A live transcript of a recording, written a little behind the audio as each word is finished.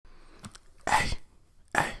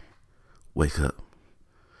Wake up.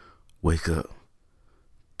 Wake up.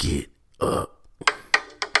 Get up.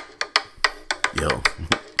 Yo,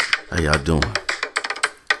 how y'all doing?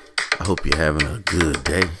 I hope you're having a good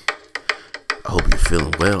day. I hope you're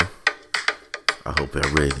feeling well. I hope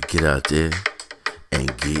you're ready to get out there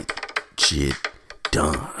and get shit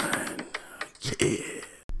done. Yeah.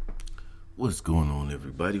 What's going on,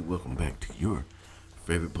 everybody? Welcome back to your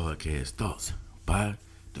favorite podcast, Thoughts by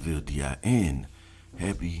DeVille D.I.N.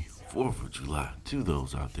 Happy 4th of July to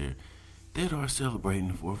those out there that are celebrating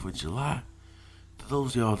the 4th of July. To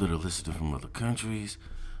those y'all that are listening from other countries,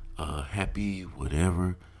 happy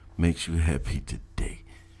whatever makes you happy today.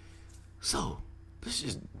 So, let's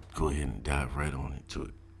just go ahead and dive right on into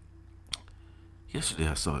it. Yesterday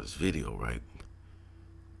I saw this video, right?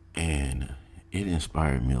 And it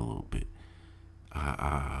inspired me a little bit.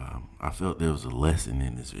 I felt there was a lesson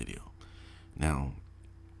in this video. Now,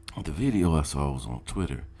 the video I saw was on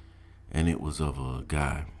Twitter, and it was of a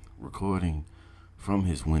guy recording from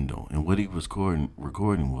his window. And what he was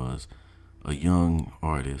recording was a young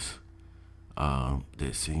artist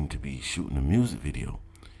that seemed to be shooting a music video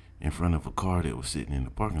in front of a car that was sitting in the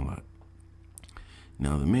parking lot.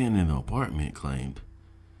 Now, the man in the apartment claimed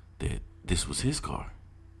that this was his car,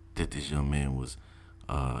 that this young man was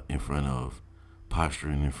in front of,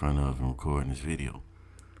 posturing in front of and recording this video.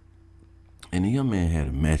 And the young man had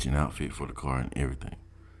a matching outfit for the car and everything.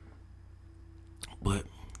 But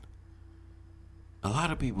a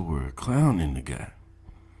lot of people were clowning the guy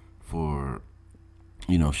for,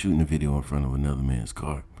 shooting a video in front of another man's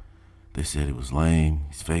car. They said it was lame.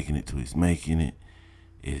 He's faking it till he's making it.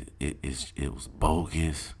 It was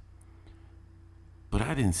bogus. But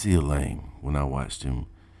I didn't see a lame when I watched him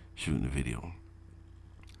shooting the video.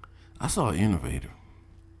 I saw an innovator.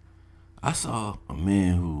 I saw a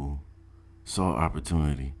man who saw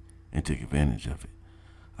opportunity and took advantage of it.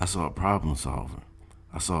 I saw a problem solver.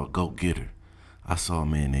 I saw a go-getter. I saw a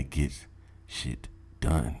man that gets shit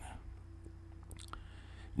done.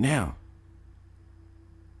 Now,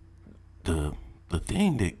 the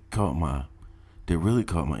thing that really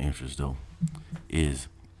caught my interest though is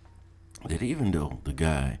that even though the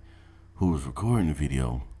guy who was recording the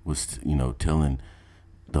video was, telling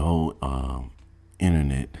the whole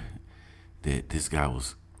internet that this guy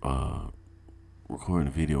was recording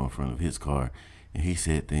a video in front of his car, and he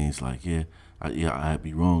said things like, I'd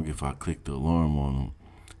be wrong if I clicked the alarm on him.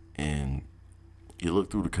 And you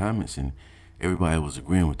look through the comments and everybody was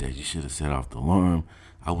agreeing with that. You should have set off the alarm.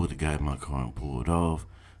 I would have got in my car and pulled off.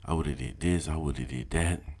 I would have did this. I would have did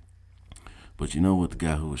that. But you know what the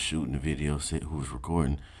guy who was shooting the video said, who was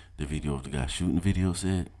recording the video of the guy shooting the video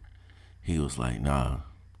said? He was like, nah,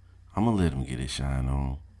 I'm going to let him get his shine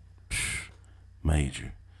on.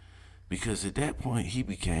 Major. Because at that point, he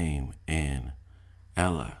became an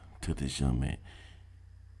ally to this young man.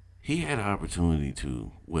 He had an opportunity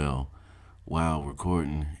to, while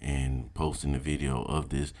recording and posting the video of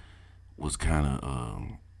this, was kind of,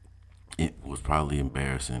 it was probably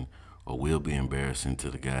embarrassing or will be embarrassing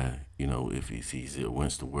to the guy, if he sees it,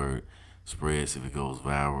 once the word spreads, if it goes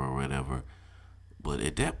viral or whatever. But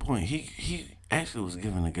at that point, he actually was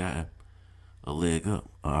giving the guy a leg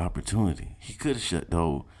up, an opportunity. He could have shut the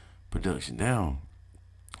whole production down,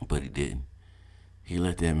 but he didn't. He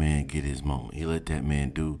let that man get his moment. He let that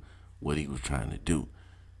man do what he was trying to do,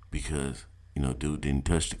 because dude didn't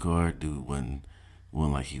touch the car. Dude wasn't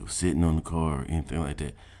like he was sitting on the car or anything like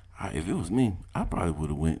that. If it was me, I probably would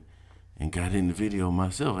have went and got in the video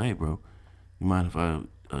myself. Hey, bro, you mind if I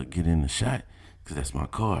get in the shot? Because that's my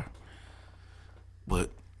car.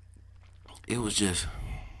 But it was just,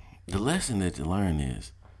 the lesson that you learn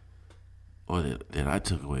is, or that I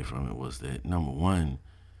took away from it, was that, number one,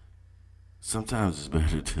 sometimes it's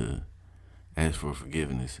better to ask for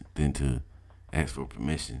forgiveness than to ask for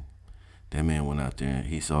permission. That man went out there and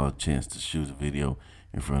he saw a chance to shoot a video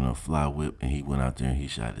in front of a fly whip, and he went out there and he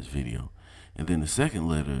shot his video. And then the second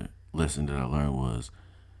lesson that I learned was,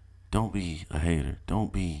 don't be a hater.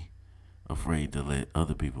 Don't be afraid to let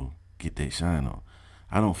other people get their shine on.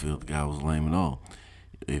 I don't feel the guy was lame at all.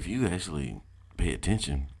 If you actually pay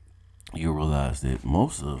attention, you'll realize that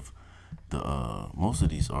most of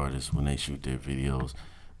these artists, when they shoot their videos,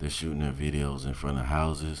 they're shooting their videos in front of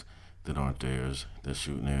houses that aren't theirs. They're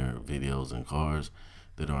shooting their videos in cars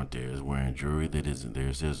that aren't theirs, wearing jewelry that isn't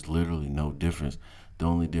theirs. There's literally no difference. The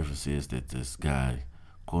only difference is that this guy,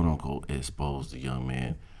 quote unquote, exposed the young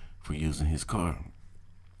man for using his car.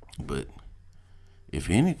 But if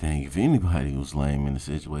anybody was lame in the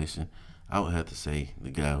situation, I would have to say the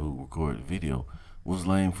guy who recorded the video was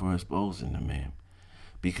lame for exposing the man.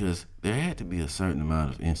 Because there had to be a certain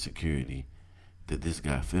amount of insecurity that this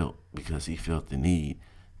guy felt, because he felt the need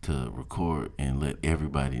to record and let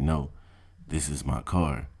everybody know this is my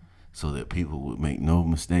car, so that people would make no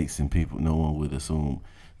mistakes and no one would assume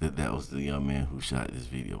that that was the young man who shot this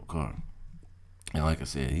video car. And like I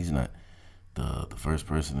said, he's not the first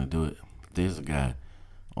person to do it. There's a guy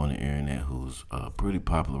on the internet who's pretty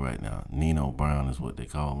popular right now. Nino Brown is what they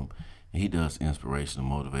call him. He does inspirational,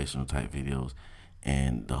 motivational type videos.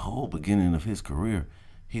 And the whole beginning of his career,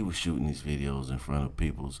 he was shooting these videos in front of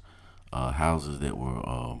people's houses that were,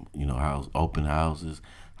 open houses,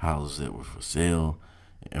 houses that were for sale,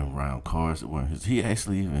 and around cars that weren't his. He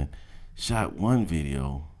actually even shot one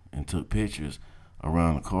video and took pictures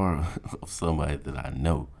around the car of somebody that I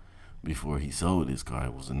know before he sold his car.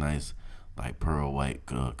 It was a nice, like, pearl white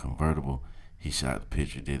convertible. He shot the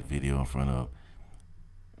picture, did a video in front of.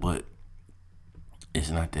 But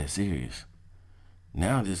it's not that serious.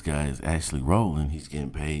 Now this guy is actually rolling. He's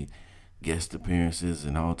getting paid guest appearances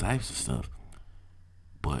and all types of stuff.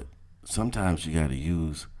 But sometimes you got to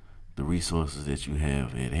use the resources that you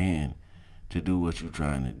have at hand to do what you're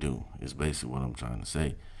trying to do. Is basically what I'm trying to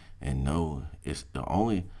say. And no, it's the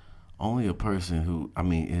only a person who, I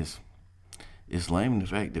mean, it's lame the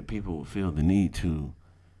fact that people feel the need to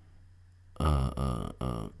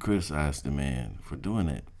criticize the man for doing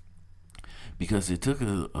that, because it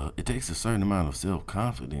takes a certain amount of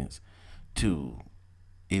self-confidence to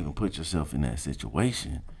even put yourself in that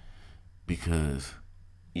situation, because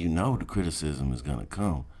you know the criticism is gonna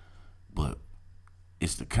come, but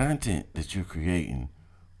it's the content that you're creating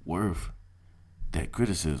worth that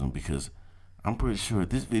criticism. Because I'm pretty sure if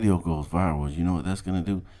this video goes viral, you know what that's gonna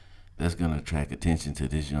do? That's gonna attract attention to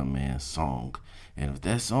this young man's song. And if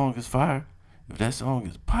that song is fire, if that song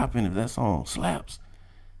is popping, if that song slaps,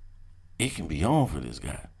 it can be on for this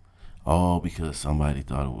guy. All because somebody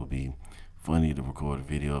thought it would be funny to record a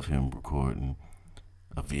video of him recording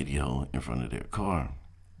a video in front of their car.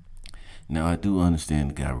 Now, I do understand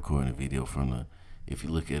the guy recording a video if you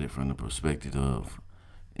look at it from the perspective of,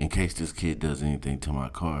 in case this kid does anything to my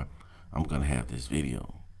car, I'm gonna have this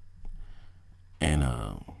video. And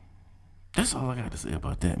that's all I got to say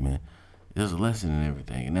about that, man. There's a lesson in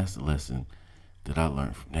everything, and that's the lesson that I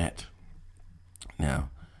learned from that. Now,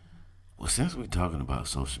 well, since we're talking about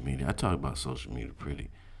social media, I talk about social media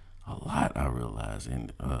a lot, I realize,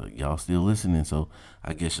 and y'all still listening, so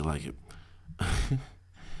I guess you like it.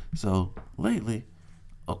 So lately,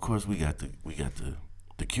 of course, we got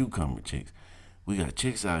the cucumber chicks. We got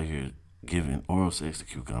chicks out here giving oral sex to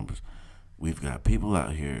cucumbers. We've got people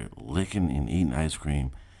out here licking and eating ice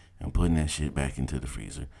cream and putting that shit back into the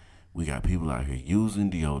freezer. We got people out here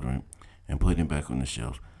using deodorant and putting it back on the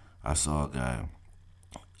shelf. I saw a guy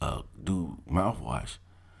do mouthwash,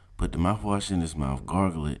 put the mouthwash in his mouth,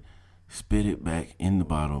 gargle it, spit it back in the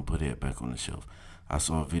bottle, and put it back on the shelf. I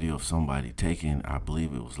saw a video of somebody taking, I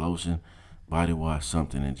believe it was lotion, body wash,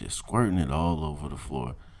 something, and just squirting it all over the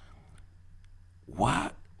floor.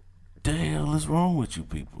 What the hell is wrong with you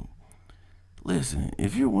people? Listen,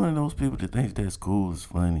 if you're one of those people that thinks that's cool, it's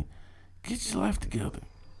funny, get your life together.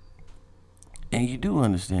 And you do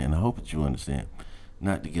understand, I hope that you understand,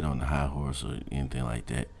 not to get on the high horse or anything like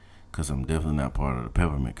that, because I'm definitely not part of the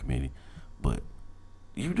Peppermint Committee, but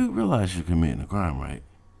you do realize you're committing a crime, right?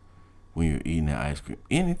 When you're eating that ice cream.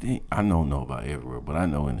 Anything, I don't know about everywhere, but I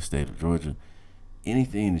know in the state of Georgia,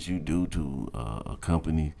 anything that you do to a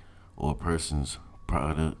company or a person's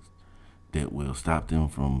product that will stop them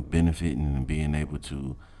from benefiting and being able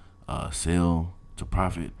to sell, to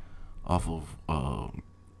profit off of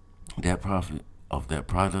that profit of that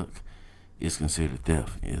product, is considered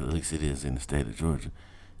theft. At least it is in the state of Georgia.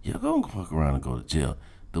 Y'all gonna fuck around and go to jail.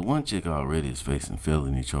 The one chick already is facing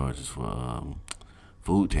felony charges for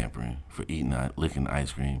food tampering, for licking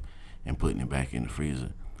ice cream and putting it back in the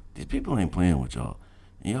freezer. These people ain't playing with y'all.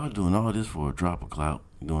 And y'all doing all this for a drop of clout,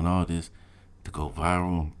 doing all this to go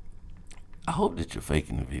viral. I hope that you're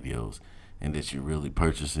faking the videos and that you're really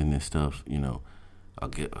purchasing this stuff. You know, I'll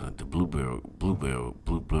get the Bluebell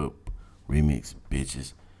remix,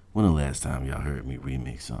 bitches. When the last time y'all heard me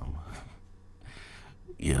remix something?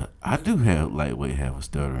 Yeah, I do have a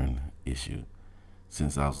stuttering issue.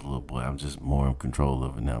 Since I was a little boy, I'm just more in control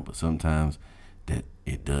of it now. But sometimes that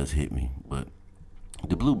it does hit me. But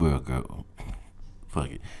the Bluebell girl, fuck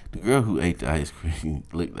it. The girl who ate the ice cream,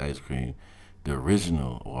 licked the ice cream, the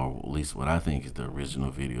original, or at least what I think is the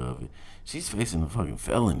original video of it, she's facing a fucking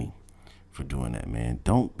felony for doing that, man.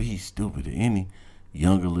 Don't be stupid. To any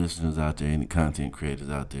younger listeners out there, any content creators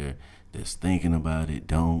out there that's thinking about it,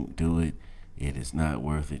 don't do it. It is not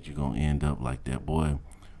worth it. You're going to end up like that boy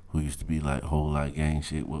who used to be like Whole Lot Gang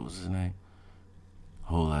Shit. What was his name?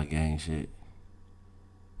 Whole Lot Gang Shit.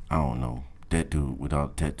 I don't know, that dude with all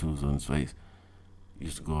the tattoos on his face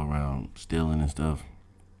used to go around stealing and stuff.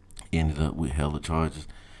 Ended up with hella charges.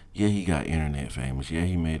 Yeah, he got internet famous. Yeah,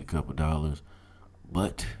 he made a couple dollars,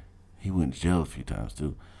 but he went to jail a few times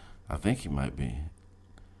too. I think he might be.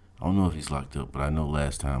 I don't know if he's locked up, but I know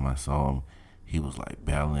last time I saw him, he was like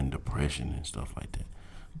battling depression and stuff like that.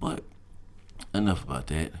 But enough about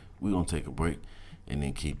that. We're gonna take a break and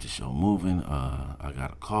then keep the show moving. I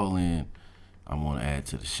got a call in. I'm gonna add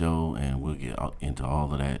to the show, and we'll get into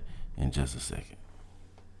all of that in just a second.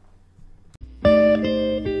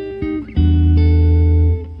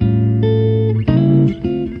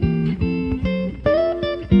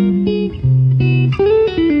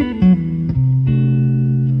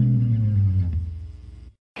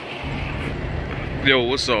 Yo,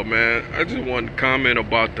 what's up, man? I just wanted to comment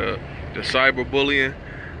about the cyberbullying.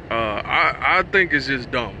 I think it's just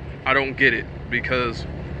dumb. I don't get it because,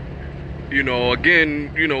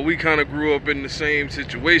 again, we kind of grew up in the same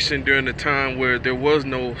situation during the time where there was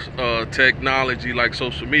no technology like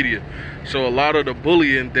social media. So a lot of the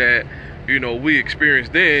bullying that, we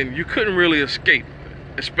experienced then, you couldn't really escape,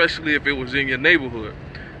 especially if it was in your neighborhood.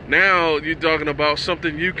 Now you're talking about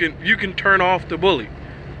something you can turn off the bully.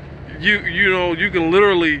 You can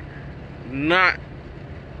literally not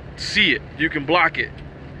see it. You can block it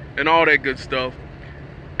and all that good stuff.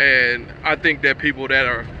 And I think that people that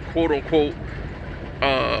are quote unquote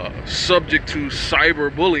subject to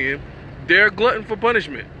cyberbullying, they're a glutton for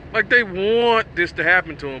punishment. Like they want this to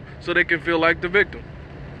happen to them so they can feel like the victim.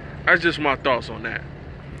 That's just my thoughts on that.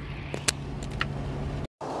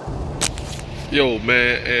 Yo,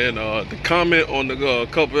 man, and the comment on the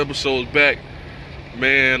couple episodes back,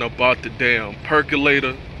 man, about the damn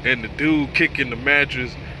percolator and the dude kicking the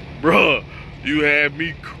mattress, bruh, you had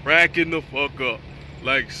me cracking the fuck up.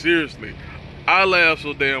 Like, seriously, I laughed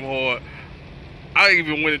so damn hard. I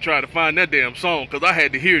even went and tried to find that damn song because I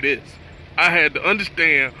had to hear this. I had to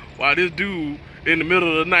understand why this dude in the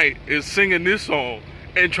middle of the night is singing this song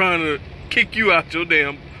and trying to kick you out your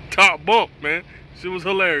damn top bunk, man. Shit was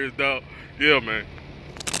hilarious, dog. Yeah, man.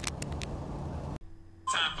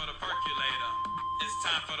 Time for the percolator. It's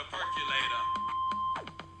time for the percolator.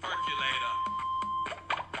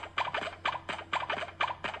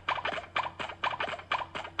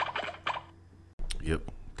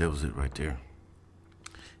 Yep, that was it right there.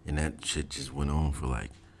 And that shit just went on for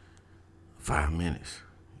like 5 minutes.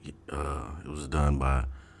 It was done by an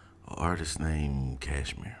artist named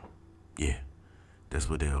Cashmere. Yeah, that's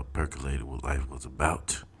what that percolator with life was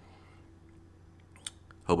about.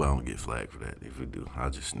 Hope I don't get flagged for that. If we do,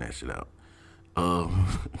 I'll just snatch it out. What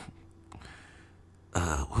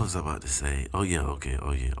was I about to say? Okay.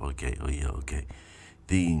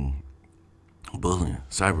 The bullying,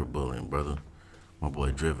 cyberbullying, brother. My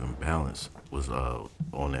boy Driven Balance was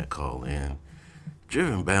on that call in.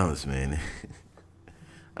 Driven Balance, man.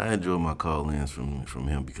 I enjoy my call-ins from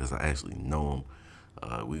him because I actually know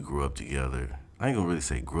him. We grew up together. I ain't gonna really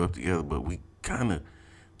say grew up together, but we kind of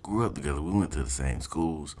grew up together. We went to the same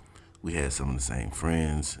schools. We had some of the same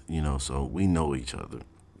friends, so we know each other.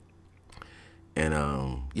 And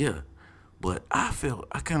yeah, but I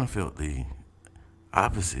kind of felt the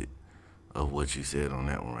opposite of what you said on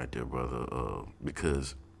that one right there, brother.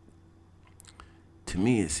 Because to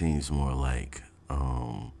me it seems more like,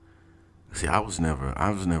 see, I was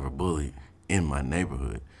never bullied in my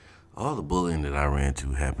neighborhood. All the bullying that I ran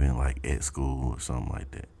to happened like at school or something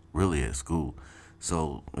like that. Really at school.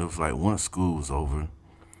 So it was like once school was over,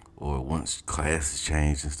 or once classes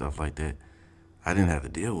changed and stuff like that, I didn't have to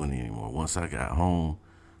deal with it anymore. Once I got home,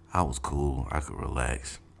 I was cool. I could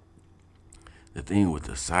relax. The thing with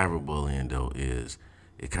the cyberbullying, though, is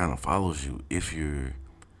it kind of follows you if you're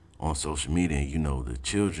on social media and the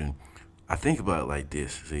children. I think about it like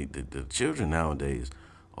this. See, the children nowadays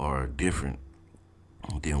are different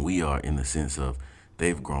than we are in the sense of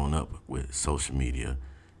they've grown up with social media.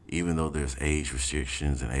 Even though there's age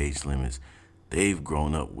restrictions and age limits, they've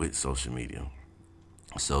grown up with social media.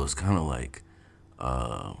 So it's kind of like,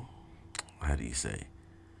 how do you say?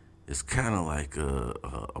 It's kind of like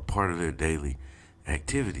a part of their daily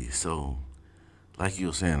activity. So, like you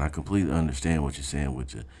were saying, I completely understand what you're saying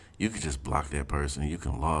with you could just block that person, you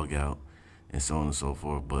can log out, and so on and so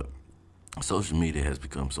forth. But social media has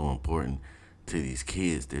become so important to these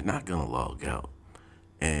kids, they're not going to log out.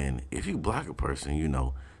 And if you block a person,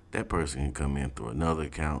 that person can come in through another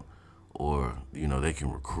account, or, they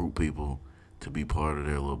can recruit people to be part of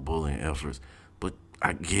their little bullying efforts. But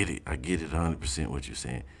I get it 100% what you're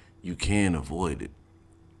saying. You can avoid it.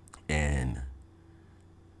 And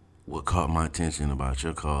what caught my attention about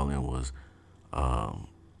your calling was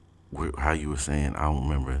how you were saying. I don't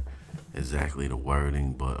remember exactly the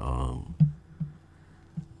wording, but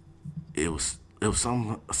it was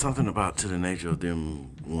something about to the nature of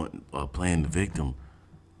them playing the victim,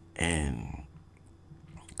 and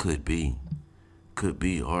could be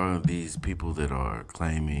are these people that are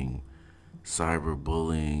claiming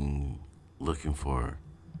cyberbullying looking for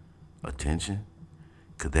attention?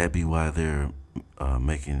 Could that be why they're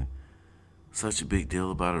making such a big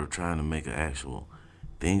deal about it or trying to make an actual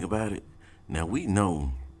thing about it? Now we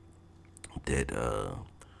know that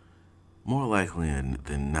more likely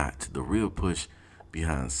than not, the real push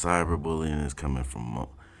behind cyberbullying is coming from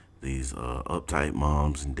these uptight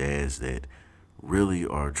moms and dads that really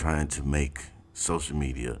are trying to make social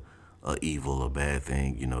media a evil, a bad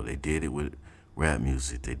thing. You know, they did it with rap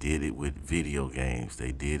music, they did it with video games,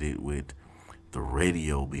 they did it with the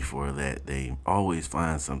radio before that. They always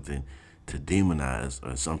find something to demonize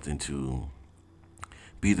or something to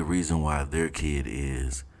be the reason why their kid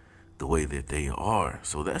is the way that they are.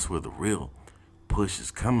 So that's where the real push is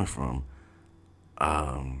coming from.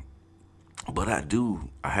 But I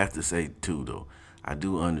have to say too, though, I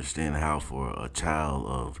do understand how for a child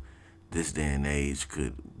of this day and age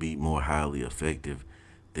could be more highly effective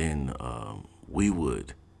than we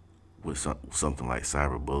would with something like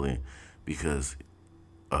cyberbullying, because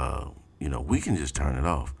we can just turn it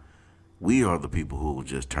off. We are the people who will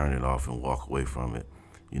just turn it off and walk away from it.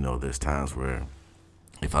 There's times where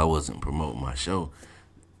if I wasn't promoting my show,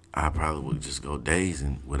 I probably would just go days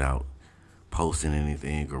and without posting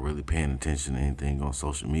anything or really paying attention to anything on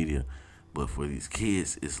social media. But for these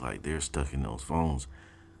kids, it's like they're stuck in those phones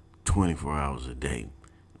 24 hours a day,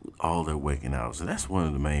 all their waking hours. And that's one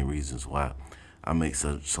of the main reasons why I make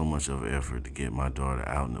so much of an effort to get my daughter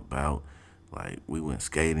out and about. Like, we went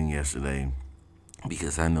skating yesterday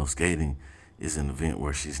because I know skating is an event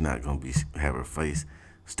where she's not going to have her face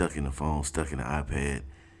stuck in the phone, stuck in the iPad.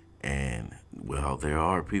 And, well, there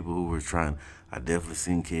are people who were trying. I definitely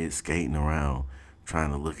seen kids skating around,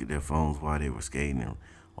 trying to look at their phones while they were skating and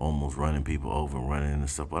almost running people over, running and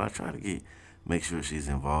stuff. But I try to make sure she's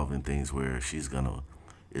involved in things where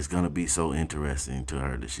it's gonna be so interesting to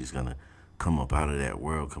her that she's gonna come up out of that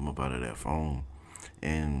world, come up out of that phone.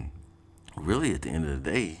 And really, at the end of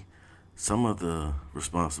the day, some of the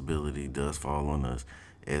responsibility does fall on us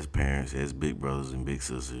as parents, as big brothers and big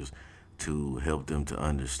sisters, to help them to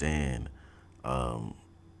understand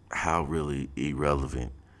how really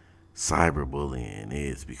irrelevant cyberbullying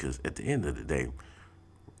is. Because at the end of the day,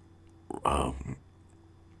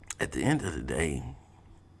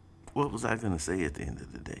 what was I going to say at the end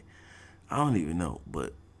of the day? I don't even know,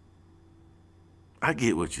 but I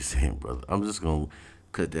get what you're saying, brother. I'm just going to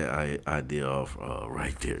cut that idea off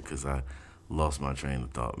right there because I lost my train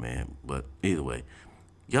of thought, man. But either way,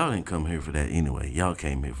 y'all didn't come here for that anyway. Y'all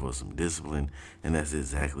came here for some discipline, and that's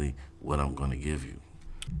exactly what I'm going to give you.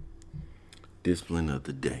 Discipline of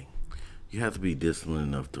the day. You have to be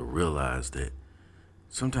disciplined enough to realize that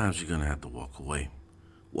sometimes you're going to have to walk away.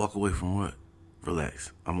 Walk away from what?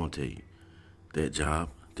 Relax. I'm going to tell you. That job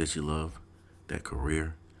that you love, that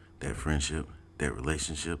career, that friendship, that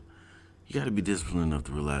relationship, you got to be disciplined enough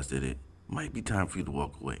to realize that it might be time for you to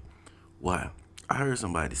walk away. Why? I heard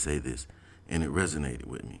somebody say this, and it resonated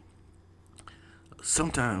with me.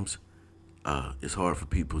 Sometimes it's hard for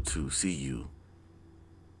people to see you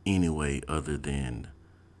any way other than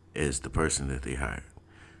as the person that they hired.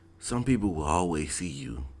 Some people will always see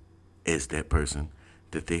you as that person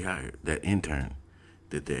that they hired, that intern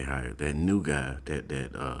that they hired, that new guy,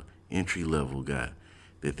 that entry level guy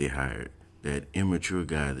that they hired, that immature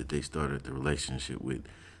guy that they started the relationship with,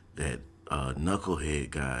 that knucklehead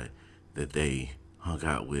guy that they hung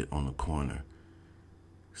out with on the corner.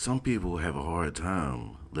 Some people have a hard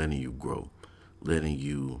time letting you grow, letting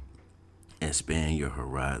you expand your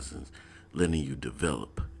horizons, letting you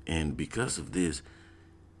develop. And because of this,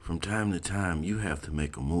 from time to time, you have to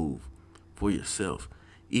make a move for yourself.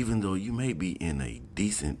 Even though you may be in a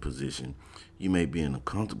decent position, you may be in a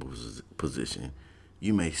comfortable position,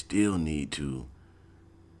 you may still need to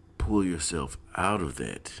pull yourself out of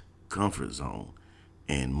that comfort zone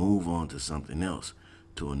and move on to something else,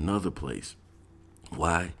 to another place.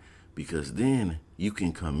 Why? Because then you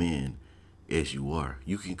can come in as you are.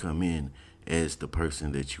 You can come in as the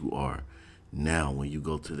person that you are. Now, when you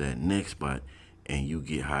go to that next spot and you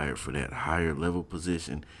get hired for that higher level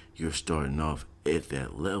position, you're starting off at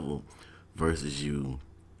that level versus you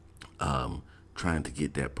trying to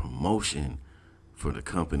get that promotion for the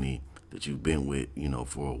company that you've been with,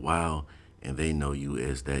 for a while, and they know you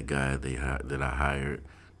as that guy that I hired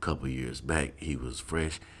a couple years back. He was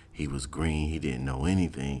fresh. he was green, he didn't know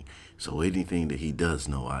anything. So anything that he does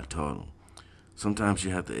know, I taught him. Sometimes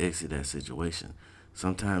you have to exit that situation.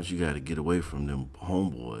 Sometimes you got to get away from them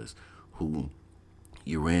homeboys who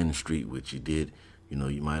you ran the street with, you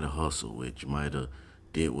might have hustled with, you might have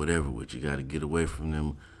did whatever with. You got to get away from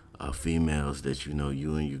them females that you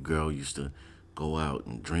and your girl used to go out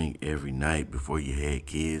and drink every night before you had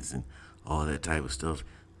kids and all that type of stuff.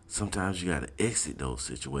 Sometimes you got to exit those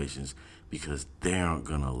situations because they aren't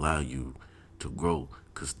going to allow you to grow,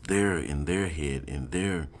 because they're in their head, in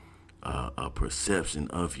their perception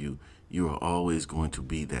of you, you are always going to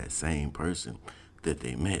be that same person that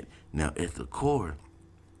they met. Now, at the core,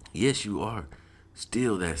 yes, you are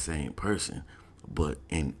still that same person, but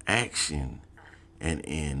in action and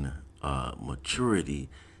in maturity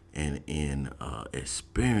and in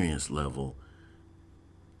experience level,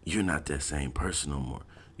 you're not that same person no more.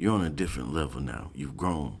 You're on a different level now. You've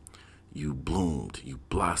grown, you bloomed, you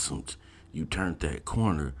blossomed, you turned that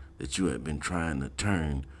corner that you had been trying to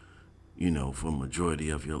turn, for a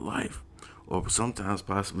majority of your life. Or sometimes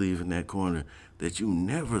possibly even that corner that you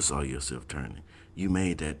never saw yourself turning. You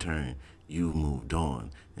made that turn, you moved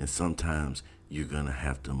on, and sometimes you're going to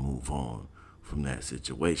have to move on from that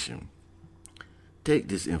situation. Take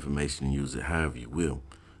this information and use it however you will,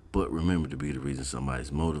 but remember to be the reason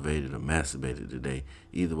somebody's motivated or masturbated today.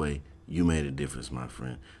 Either way, you made a difference, my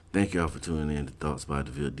friend. Thank y'all for tuning in to Thoughts by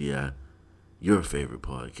DeVille DI, your favorite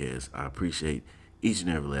podcast. I appreciate each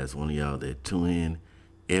and every last one of y'all that tune in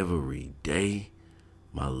every day.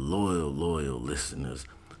 My loyal listeners,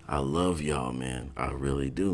 I love y'all, man. I really do.